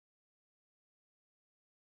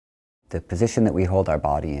The position that we hold our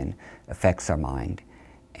body in affects our mind,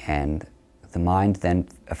 and the mind then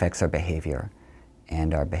affects our behavior,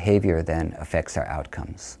 and our behavior then affects our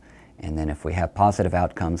outcomes. And then if we have positive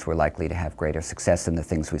outcomes, we're likely to have greater success in the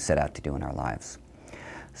things we set out to do in our lives.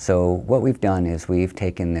 So what we've done is we've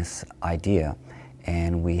taken this idea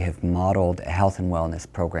and we have modeled a health and wellness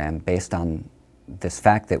program based on this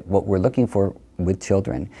fact that what we're looking for with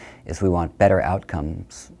children is we want better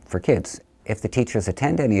outcomes for kids. If the teachers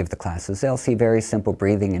attend any of the classes, they'll see very simple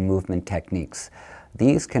breathing and movement techniques.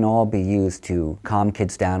 These can all be used to calm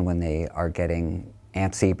kids down when they are getting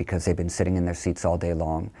antsy because they've been sitting in their seats all day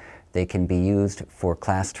long. They can be used for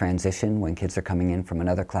class transition when kids are coming in from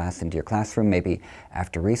another class into your classroom, maybe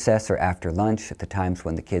after recess or after lunch at the times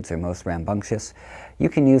when the kids are most rambunctious. You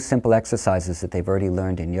can use simple exercises that they've already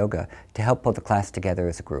learned in yoga to help pull the class together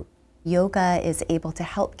as a group. Yoga is able to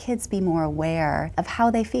help kids be more aware of how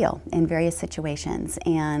they feel in various situations,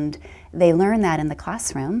 and they learn that in the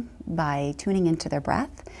classroom by tuning into their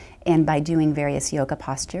breath and by doing various yoga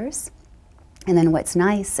postures. And then what's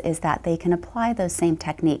nice is that they can apply those same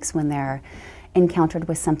techniques when they're encountered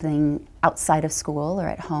with something outside of school or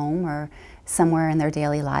at home or somewhere in their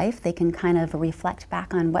daily life. They can kind of reflect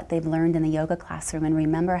back on what they've learned in the yoga classroom and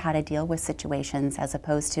remember how to deal with situations as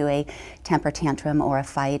opposed to a temper tantrum or a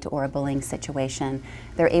fight or a bullying situation.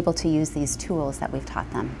 They're able to use these tools that we've taught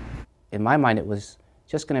them. In my mind, it was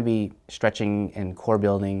just going to be stretching and core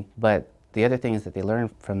building, but the other things that they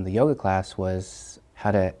learned from the yoga class was how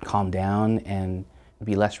to calm down and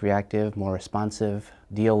be less reactive, more responsive,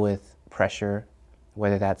 deal with pressure,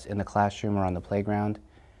 whether that's in the classroom or on the playground.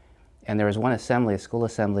 And there was one assembly, a school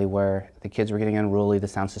assembly, where the kids were getting unruly, the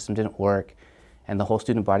sound system didn't work, and the whole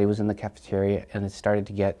student body was in the cafeteria, and it started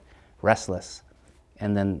to get restless.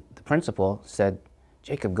 And then the principal said,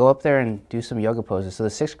 "Jacob, go up there and do some yoga poses." So the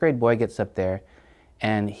 6th grade boy gets up there,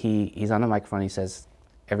 and he's on the microphone, he says,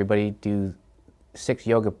 "Everybody do 6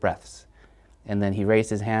 yoga breaths." And then he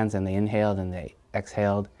raised his hands and they inhaled and they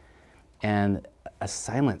exhaled, and a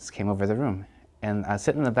silence came over the room. And I was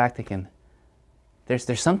sitting in the back thinking,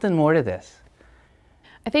 there's something more to this.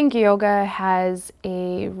 I think yoga has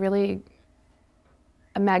a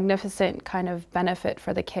magnificent kind of benefit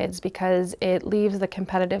for the kids because it leaves the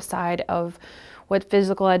competitive side of what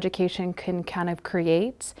physical education can kind of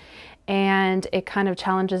create, and it kind of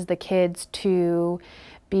challenges the kids to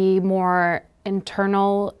be more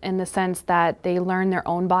internal in the sense that they learn their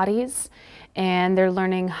own bodies and they're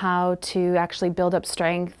learning how to actually build up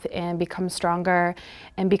strength and become stronger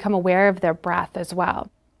and become aware of their breath as well.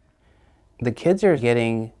 The kids are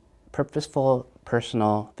getting purposeful,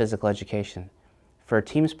 personal physical education. For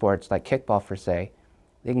team sports like kickball, for say,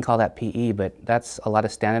 they can call that PE, but that's a lot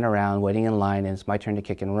of standing around, waiting in line, and it's my turn to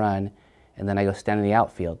kick and run, and then I go stand in the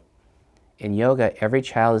outfield. In yoga, every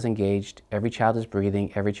child is engaged, every child is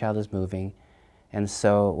breathing, every child is moving. And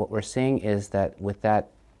so what we're seeing is that with that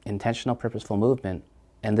intentional, purposeful movement,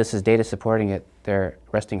 and this is data supporting it, their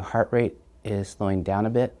resting heart rate is slowing down a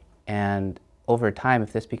bit. And over time,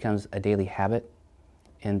 if this becomes a daily habit,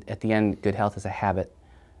 and at the end, good health is a habit,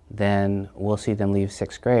 then we'll see them leave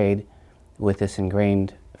 6th grade with this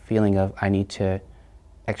ingrained feeling of, I need to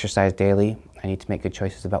exercise daily, I need to make good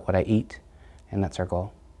choices about what I eat, and that's our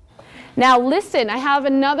goal. Now listen, I have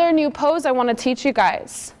another new pose I want to teach you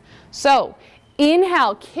guys. So,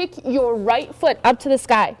 inhale, kick your right foot up to the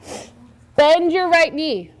sky. Bend your right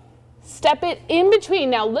knee. Step it in between.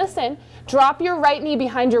 Now listen, drop your right knee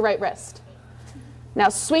behind your right wrist. Now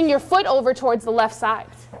swing your foot over towards the left side.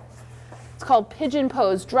 It's called pigeon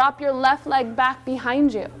pose. Drop your left leg back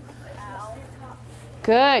behind you.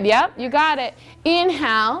 Good, yep, you got it.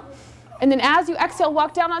 Inhale, and then as you exhale,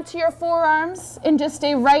 walk down onto your forearms and just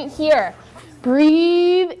stay right here.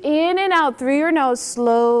 Breathe in and out through your nose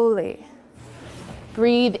slowly.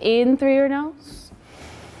 Breathe in through your nose.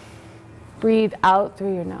 Breathe out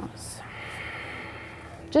through your nose.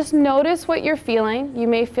 Just notice what you're feeling. You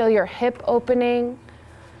may feel your hip opening.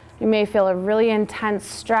 You may feel a really intense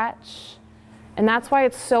stretch. And that's why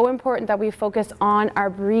it's so important that we focus on our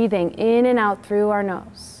breathing in and out through our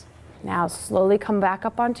nose. Now slowly come back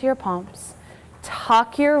up onto your palms.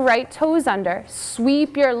 Tuck your right toes under.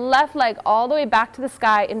 Sweep your left leg all the way back to the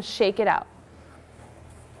sky and shake it out.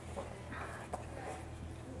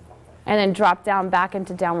 And then drop down back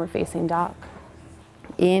into downward facing dog.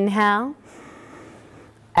 Inhale,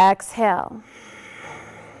 exhale.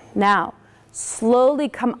 Now, slowly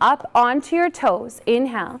come up onto your toes.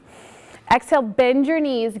 Inhale. Exhale, bend your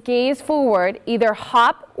knees, gaze forward, either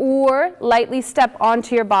hop or lightly step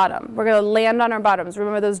onto your bottom. We're going to land on our bottoms.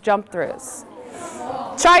 Remember those jump throughs.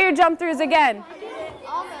 Try your jump throughs again.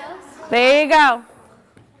 There you go.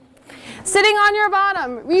 Sitting on your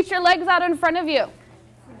bottom, reach your legs out in front of you.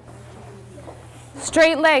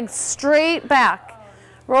 Straight legs, straight back.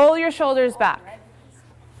 Roll your shoulders back.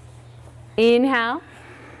 Inhale.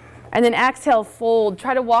 And then exhale, fold.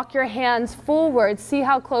 Try to walk your hands forward. See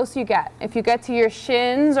how close you get. If you get to your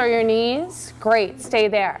shins or your knees, great, stay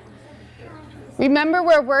there. Remember,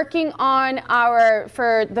 we're working on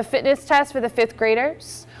for the fitness test for the 5th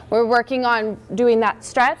graders, we're working on doing that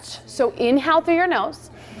stretch. So inhale through your nose,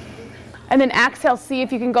 and then exhale, see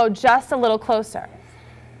if you can go just a little closer.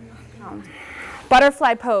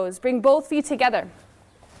 Butterfly pose, bring both feet together.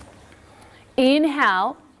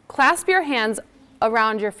 Inhale, clasp your hands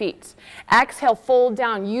around your feet. Exhale, fold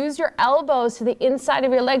down. Use your elbows to the inside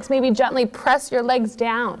of your legs. Maybe gently press your legs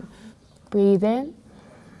down. Breathe in,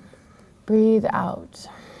 breathe out.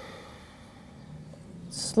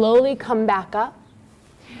 Slowly come back up.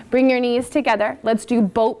 Bring your knees together. Let's do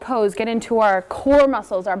boat pose. Get into our core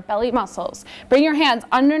muscles, our belly muscles. Bring your hands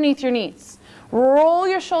underneath your knees. Roll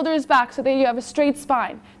your shoulders back so that you have a straight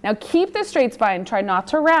spine. Now keep the straight spine. Try not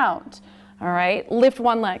to round. All right? Lift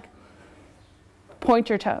one leg. Point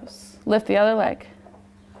your toes. Lift the other leg.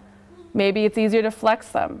 Maybe it's easier to flex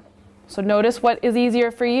them. So notice what is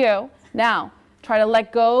easier for you. Now, try to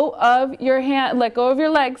let go of your hand, let go of your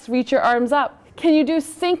legs, reach your arms up. Can you do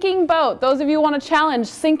sinking boat? Those of you who want to challenge,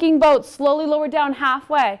 sinking boat, slowly lower down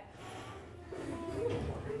halfway.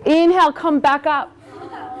 Inhale, come back up.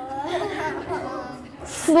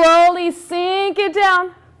 Slowly sink it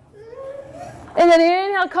down. And then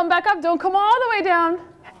inhale, come back up. Don't come all the way down.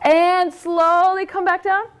 And slowly come back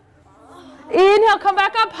down. Inhale, come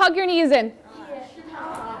back up. Hug your knees in.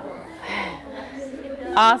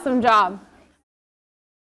 Awesome job.